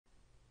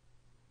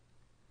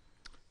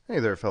Hey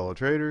there, fellow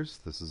traders.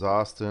 This is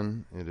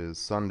Austin. It is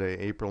Sunday,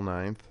 April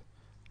 9th.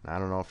 I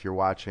don't know if you're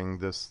watching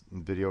this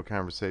video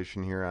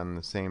conversation here on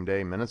the same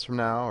day, minutes from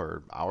now,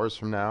 or hours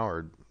from now,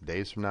 or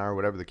days from now, or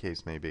whatever the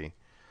case may be.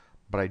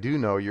 But I do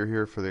know you're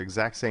here for the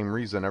exact same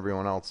reason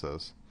everyone else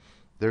is.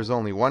 There's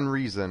only one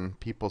reason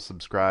people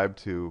subscribe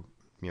to,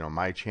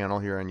 my channel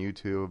here on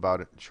YouTube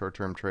about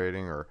short-term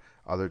trading or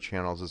other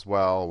channels as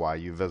well, why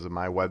you visit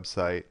my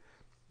website,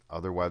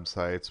 other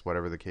websites,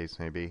 whatever the case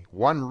may be.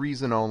 One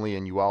reason only,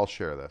 and you all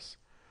share this.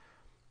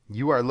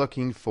 You are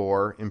looking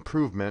for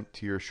improvement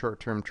to your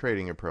short-term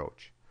trading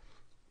approach.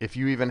 If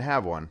you even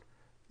have one,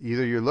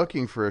 either you're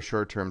looking for a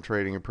short-term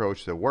trading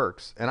approach that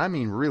works, and I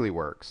mean really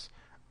works,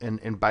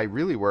 and by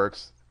really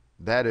works,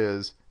 that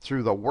is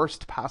through the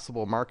worst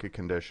possible market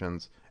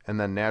conditions, and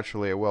then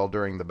naturally it will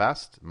during the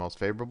best, most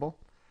favorable,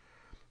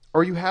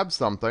 or you have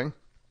something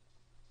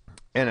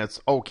and it's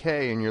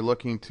okay and you're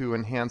looking to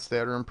enhance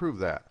that or improve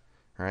that.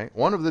 Right?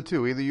 One of the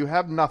two. Either you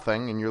have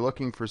nothing and you're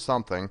looking for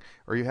something,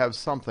 or you have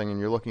something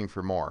and you're looking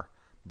for more.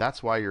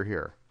 That's why you're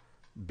here.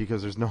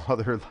 Because there's no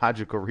other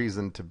logical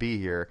reason to be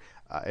here.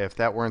 If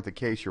that weren't the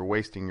case, you're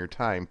wasting your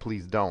time.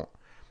 Please don't.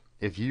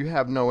 If you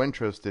have no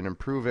interest in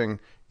improving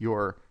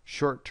your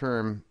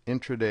short-term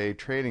intraday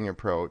trading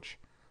approach,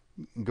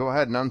 go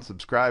ahead and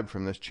unsubscribe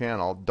from this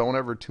channel. Don't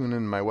ever tune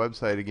in to my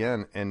website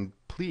again. And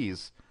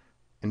please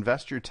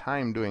invest your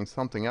time doing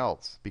something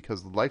else,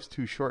 because life's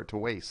too short to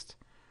waste.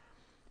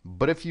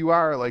 But if you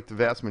are like the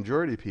vast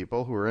majority of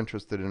people who are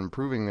interested in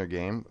improving their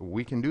game,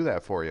 we can do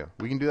that for you.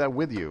 We can do that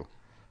with you.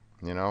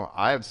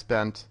 I have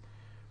spent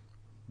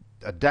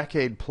a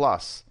decade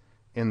plus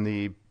in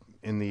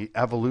the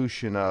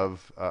evolution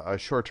of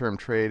short-term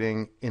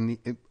trading,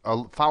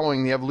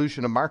 following the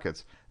evolution of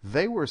markets.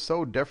 They were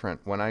so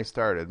different when I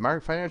started.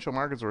 Financial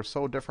markets were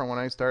so different when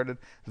I started.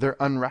 They're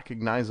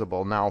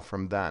unrecognizable now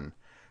from then.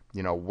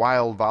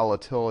 Wild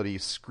volatility,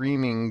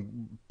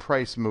 screaming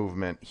price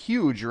movement,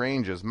 huge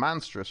ranges,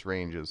 monstrous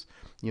ranges.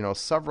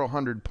 Several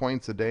hundred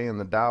points a day in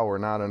the Dow are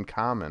not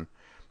uncommon.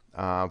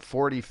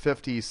 40,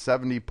 50,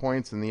 70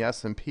 points in the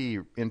S&P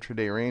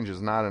intraday range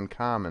is not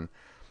uncommon.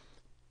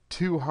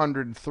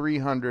 200,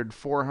 300,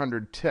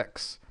 400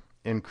 ticks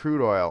in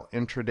crude oil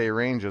intraday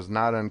range is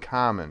not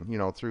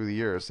uncommon, through the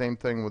years. Same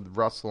thing with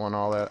Russell and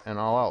all that and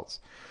all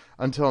else.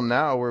 Until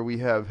now, where we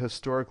have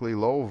historically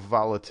low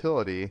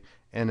volatility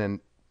and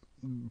an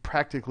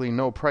practically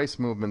no price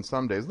movement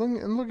some days.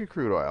 Look at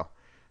crude oil.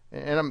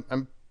 And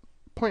I'm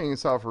pointing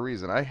this out for a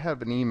reason. I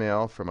have an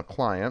email from a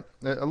client,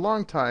 a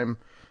long-time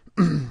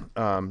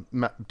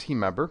team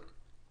member,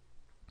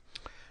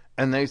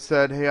 and they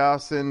said, "Hey,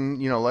 Austin,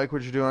 like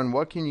what you're doing.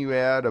 What can you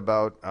add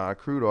about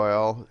crude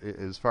oil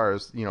as far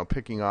as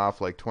picking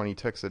off like 20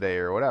 ticks a day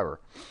or whatever?"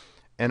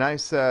 And I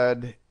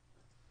said,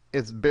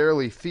 it's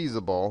barely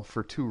feasible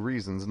for two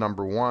reasons.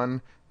 Number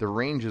one, the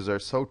ranges are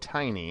so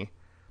tiny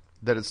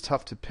that it's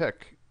tough to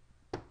pick.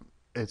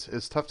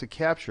 It's tough to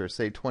capture,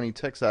 say, 20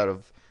 ticks out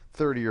of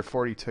 30 or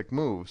 40 tick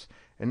moves.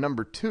 And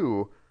number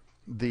two,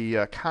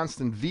 the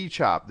constant V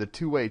chop, the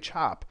two-way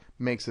chop,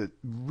 makes it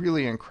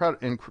really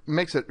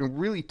makes it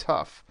really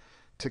tough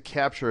to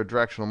capture a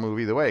directional move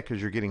either way, because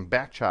you're getting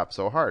back chopped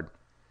so hard.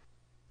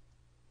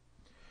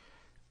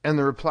 And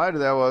the reply to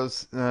that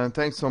was,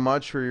 "Thanks so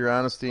much for your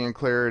honesty and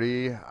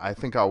clarity. I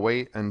think I'll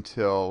wait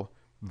until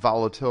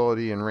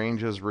volatility and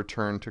ranges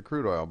return to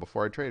crude oil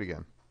before I trade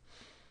again."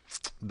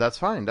 That's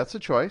fine. That's a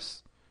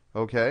choice.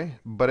 Okay.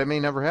 But it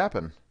may never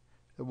happen.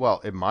 Well,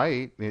 it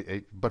might,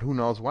 but who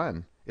knows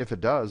when? If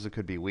it does, it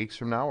could be weeks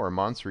from now or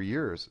months or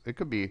years. It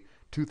could be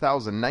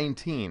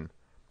 2019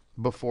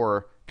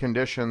 before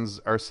conditions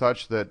are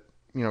such that,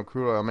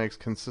 crude oil makes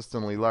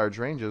consistently large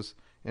ranges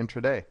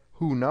intraday.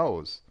 Who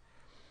knows?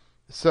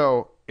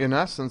 So, in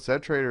essence,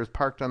 that trader is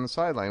parked on the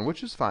sideline,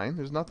 which is fine.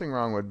 There's nothing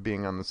wrong with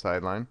being on the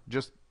sideline.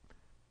 Just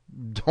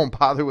don't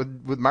bother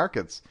with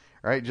markets,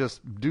 right?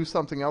 Just do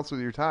something else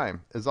with your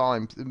time is all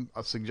I'm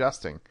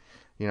suggesting.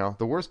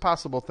 The worst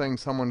possible thing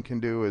someone can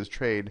do is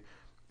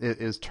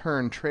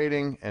turn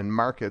trading and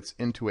markets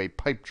into a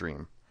pipe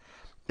dream.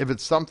 If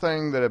it's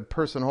something that a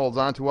person holds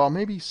on to, well,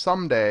 maybe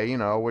someday,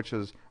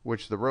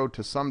 which the road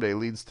to someday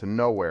leads to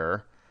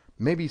nowhere.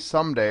 Maybe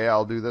someday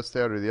I'll do this,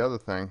 that, or the other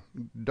thing.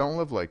 Don't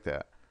live like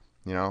that.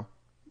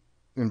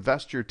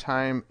 Invest your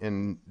time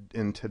in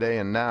today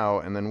and now,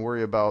 and then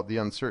worry about the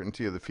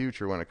uncertainty of the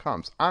future when it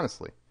comes,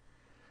 honestly.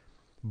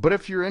 But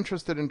if you're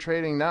interested in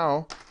trading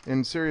now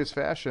in serious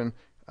fashion,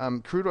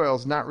 crude oil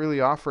is not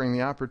really offering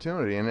the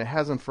opportunity, and it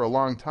hasn't for a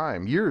long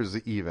time, years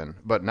even.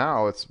 But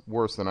now it's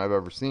worse than I've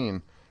ever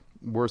seen,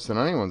 worse than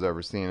anyone's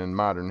ever seen in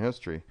modern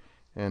history.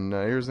 And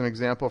here's an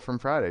example from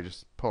Friday,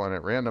 just pulling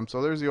at random.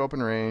 So there's the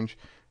open range,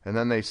 and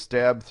then they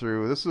stabbed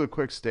through. This is a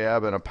quick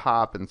stab and a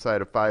pop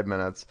inside of 5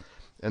 minutes.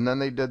 And then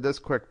they did this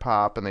quick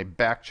pop, and they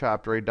back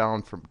chopped right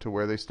down to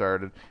where they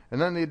started.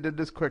 And then they did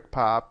this quick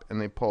pop, and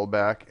they pulled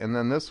back. And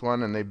then this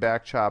one, and they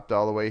back chopped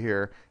all the way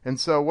here. And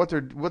so what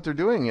they're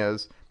doing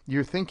is,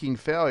 you're thinking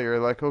failure,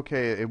 like,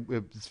 okay,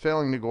 it's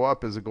failing to go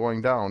up. Is it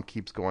going down?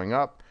 Keeps going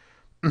up.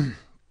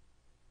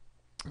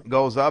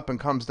 goes up and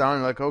comes down,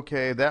 and like,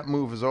 okay, that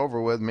move is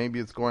over with. Maybe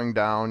it's going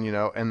down,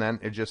 and then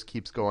it just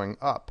keeps going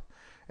up.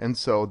 And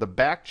so the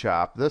back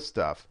chop, this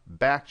stuff,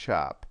 back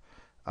chop,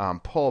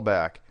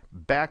 pullback,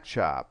 back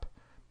chop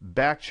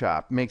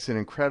makes it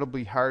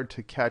incredibly hard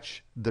to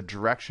catch the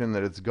direction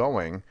that it's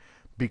going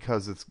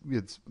because it's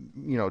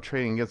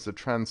trading against the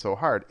trend so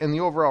hard. And the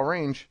overall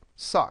range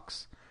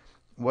sucks.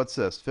 What's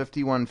this?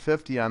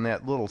 5150 on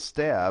that little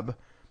stab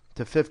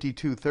to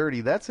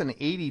 5230. That's an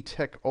 80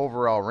 tick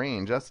overall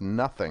range. That's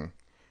nothing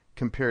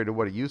compared to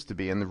what it used to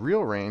be. And the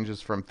real range is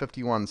from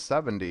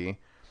 5170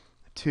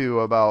 to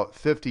about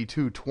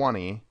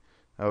 5220,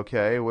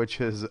 okay, which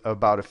is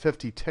about a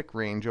 50 tick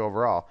range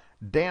overall.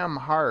 Damn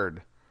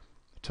hard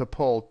to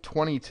pull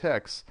 20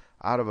 ticks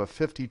out of a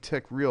 50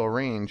 tick real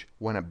range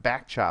when it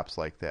back chops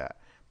like that.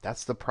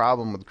 That's the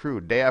problem with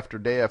crude. Day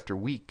after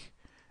week,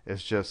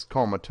 it's just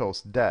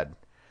comatose dead.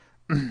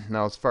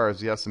 Now, as far as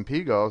the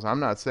S&P goes,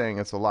 I'm not saying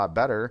it's a lot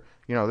better.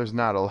 There's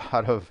not a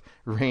lot of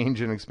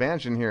range and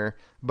expansion here,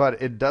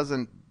 but it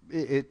doesn't.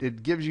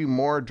 It gives you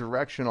more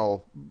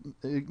directional,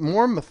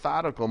 more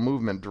methodical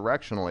movement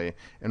directionally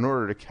in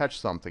order to catch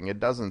something. It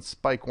doesn't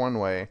spike one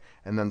way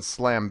and then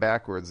slam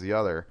backwards the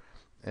other.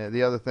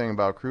 The other thing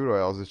about crude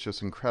oil is it's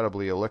just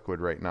incredibly illiquid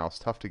right now. It's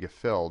tough to get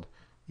filled,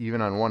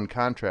 even on one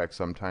contract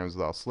sometimes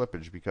without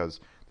slippage because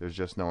there's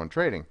just no one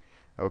trading.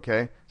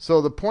 Okay,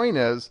 so the point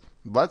is,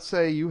 let's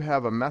say you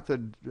have a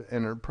method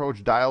and an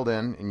approach dialed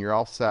in and you're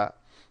all set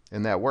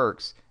and that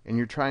works, and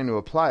you're trying to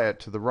apply it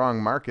to the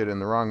wrong market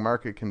and the wrong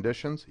market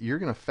conditions, you're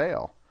going to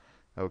fail.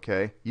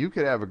 Okay, you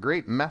could have a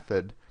great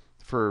method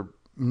for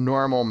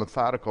normal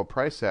methodical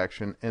price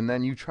action, and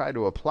then you try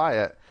to apply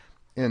it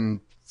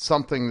in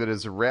something that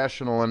is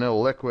irrational and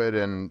illiquid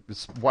and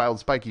wild,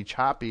 spiky,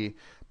 choppy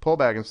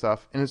pullback and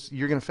stuff, and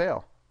you're going to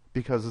fail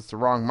because it's the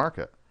wrong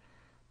market.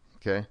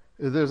 Okay,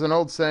 there's an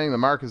old saying, the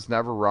market's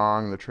never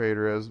wrong, the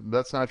trader is.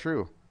 That's not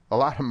true. A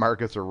lot of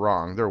markets are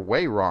wrong. They're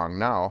way wrong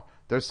now.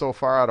 They're so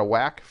far out of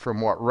whack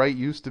from what right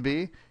used to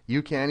be,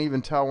 you can't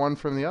even tell one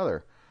from the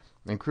other.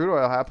 And crude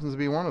oil happens to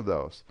be one of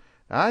those.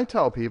 Now, I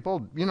tell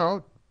people,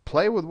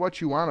 play with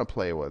what you want to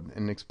play with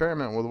and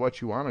experiment with what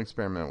you want to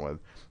experiment with.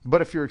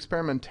 But if your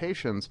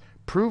experimentations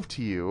prove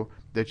to you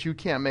that you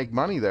can't make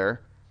money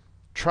there,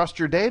 trust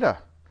your data.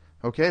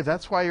 Okay,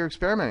 that's why you're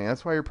experimenting.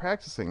 That's why you're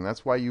practicing.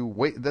 That's why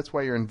that's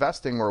why you're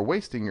investing or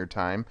wasting your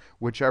time,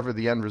 whichever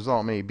the end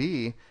result may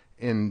be,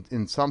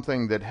 in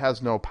something that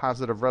has no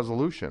positive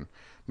resolution.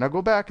 Now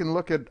go back and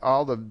look at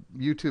all the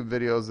YouTube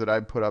videos that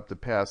I've put up the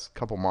past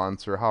couple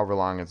months or however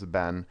long it's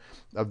been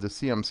of the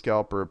CM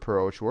scalper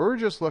approach, where we're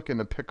just looking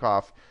to pick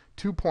off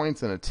 2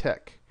 points in a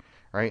tick,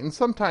 right? And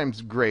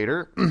sometimes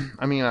greater.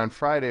 I mean, on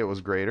Friday it was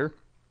greater.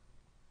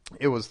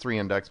 It was 3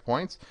 index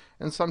points,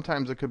 and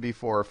sometimes it could be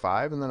 4 or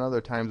 5, and then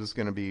other times it's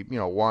going to be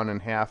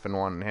 1.5 and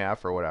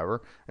 1.5 or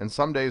whatever, and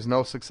some days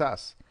no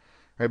success,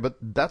 right? But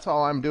that's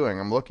all I'm doing.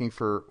 I'm looking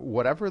for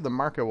whatever the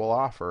market will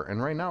offer,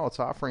 and right now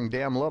it's offering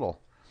damn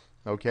little.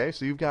 Okay,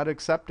 so you've got to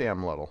accept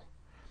damn little,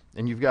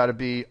 and you've got to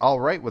be all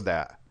right with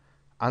that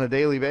on a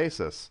daily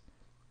basis.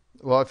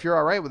 Well, if you're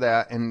all right with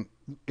that, and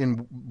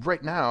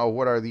right now,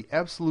 what are the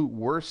absolute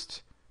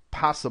worst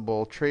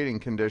possible trading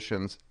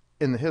conditions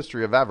in the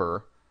history of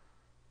ever?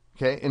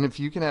 Okay, and if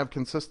you can have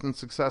consistent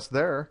success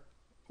there,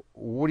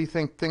 what do you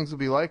think things will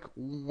be like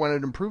when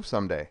it improves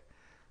someday?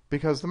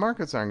 Because the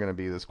markets aren't going to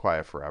be this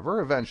quiet forever.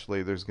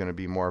 Eventually, there's going to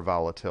be more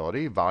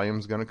volatility.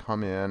 Volume's going to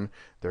come in.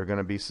 There are going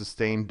to be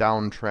sustained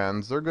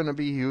downtrends. There are going to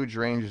be huge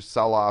range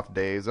sell-off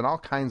days and all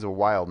kinds of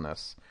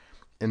wildness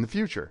in the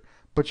future.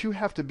 But you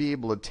have to be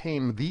able to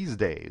tame these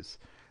days.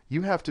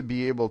 You have to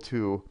be able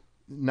to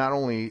not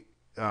only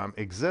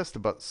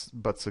exist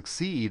but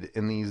succeed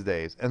in these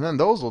days, and then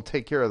those will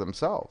take care of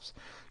themselves.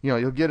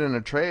 You'll get in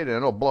a trade and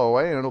it'll blow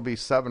away, and it'll be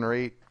 7 or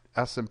 8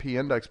 S&P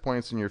index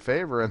points in your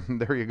favor,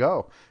 and there you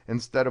go.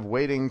 Instead of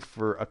waiting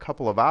for a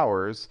couple of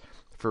hours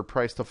for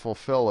price to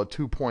fulfill a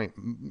 2-point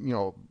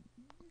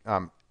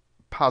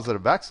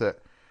positive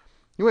exit,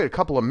 you wait a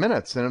couple of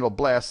minutes and it'll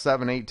blast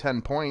 7, 8,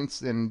 10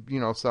 points in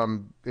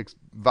some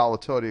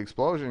volatility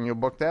explosion, and you'll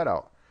book that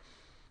out.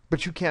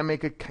 But you can't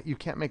make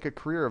a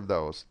career of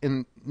those.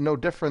 And no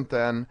different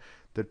than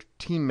the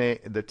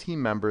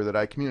team member that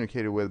I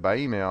communicated with by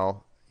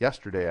email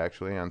yesterday,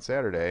 actually on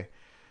Saturday,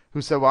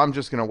 who said, "Well, I'm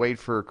just going to wait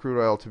for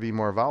crude oil to be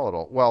more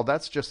volatile." Well,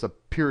 that's just a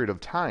period of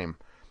time.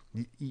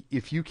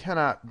 If you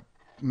cannot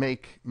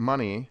make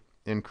money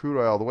in crude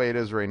oil the way it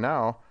is right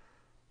now,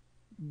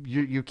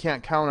 you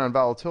can't count on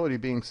volatility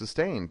being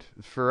sustained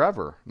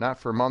forever, not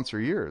for months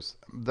or years.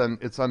 Then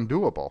it's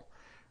undoable.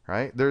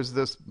 Right? There's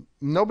this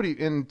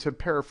to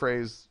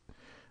paraphrase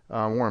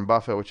Warren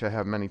Buffett, which I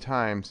have many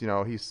times.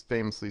 He's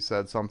famously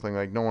said something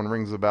like, "No one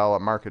rings a bell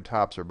at market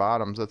tops or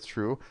bottoms." That's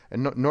true,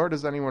 and nor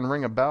does anyone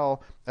ring a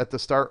bell at the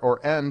start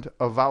or end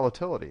of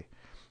volatility.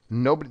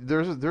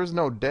 There's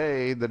no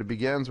day that it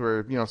begins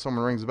where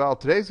someone rings a bell.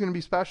 Today's going to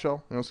be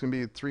special. It's going to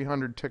be a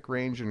 300 tick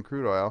range in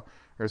crude oil,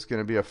 or it's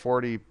going to be a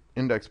 40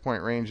 index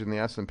point range in the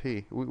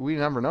S&P. We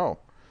never know.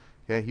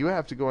 Okay, you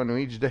have to go into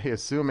each day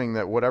assuming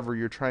that whatever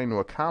you're trying to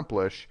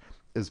accomplish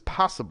is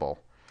possible.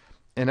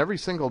 And every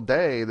single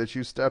day that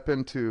you step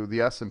into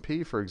the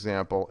S&P, for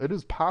example, it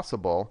is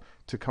possible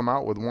to come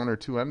out with 1 or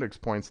 2 index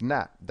points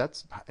net.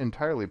 That's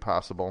entirely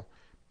possible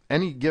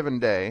any given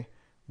day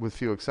with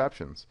few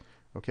exceptions.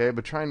 Okay,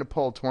 but trying to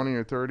pull 20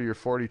 or 30 or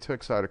 40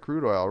 ticks out of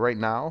crude oil right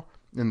now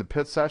in the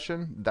pit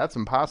session, that's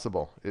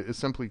impossible. It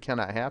simply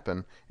cannot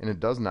happen, and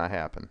it does not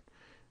happen.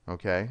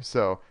 Okay,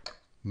 so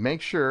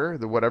make sure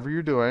that whatever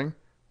you're doing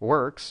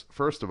works,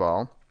 first of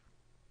all,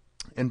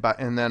 and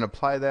then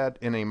apply that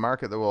in a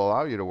market that will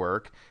allow you to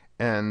work.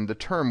 And the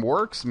term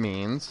works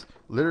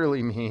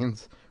literally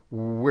means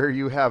where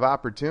you have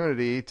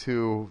opportunity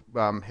to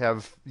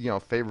have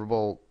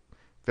favorable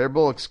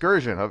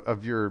excursion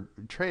of your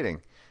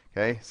trading.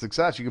 Okay,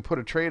 success. You can put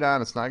a trade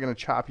on. It's not going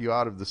to chop you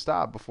out of the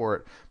stop before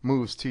it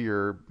moves to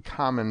your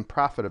common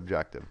profit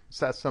objective. It's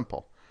that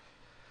simple.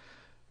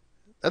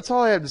 That's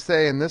all I have to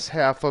say in this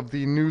half of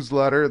the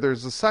newsletter.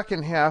 There's a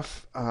second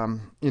half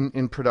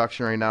in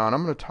production right now, and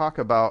I'm going to talk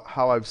about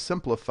how I've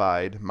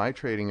simplified my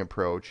trading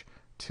approach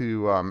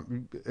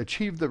to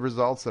achieve the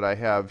results that I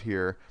have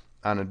here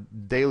on a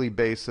daily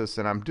basis,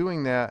 and I'm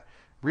doing that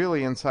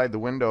really inside the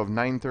window of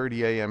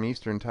 9:30 a.m.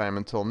 Eastern Time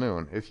until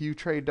noon. If you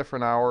trade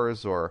different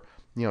hours or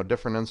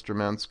different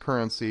instruments,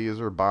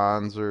 currencies or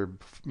bonds or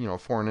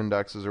foreign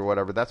indexes or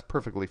whatever, that's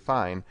perfectly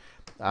fine.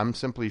 I'm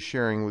simply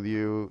sharing with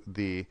you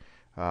the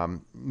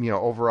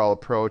overall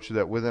approach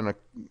that within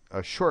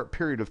a short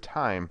period of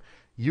time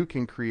you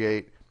can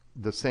create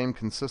the same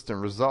consistent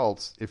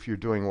results if you're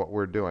doing what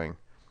we're doing.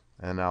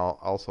 And I'll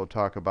also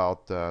talk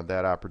about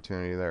that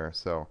opportunity there.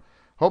 So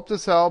hope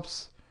this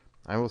helps.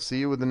 I will see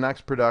you with the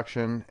next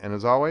production, and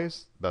as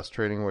always, best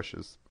trading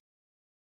wishes.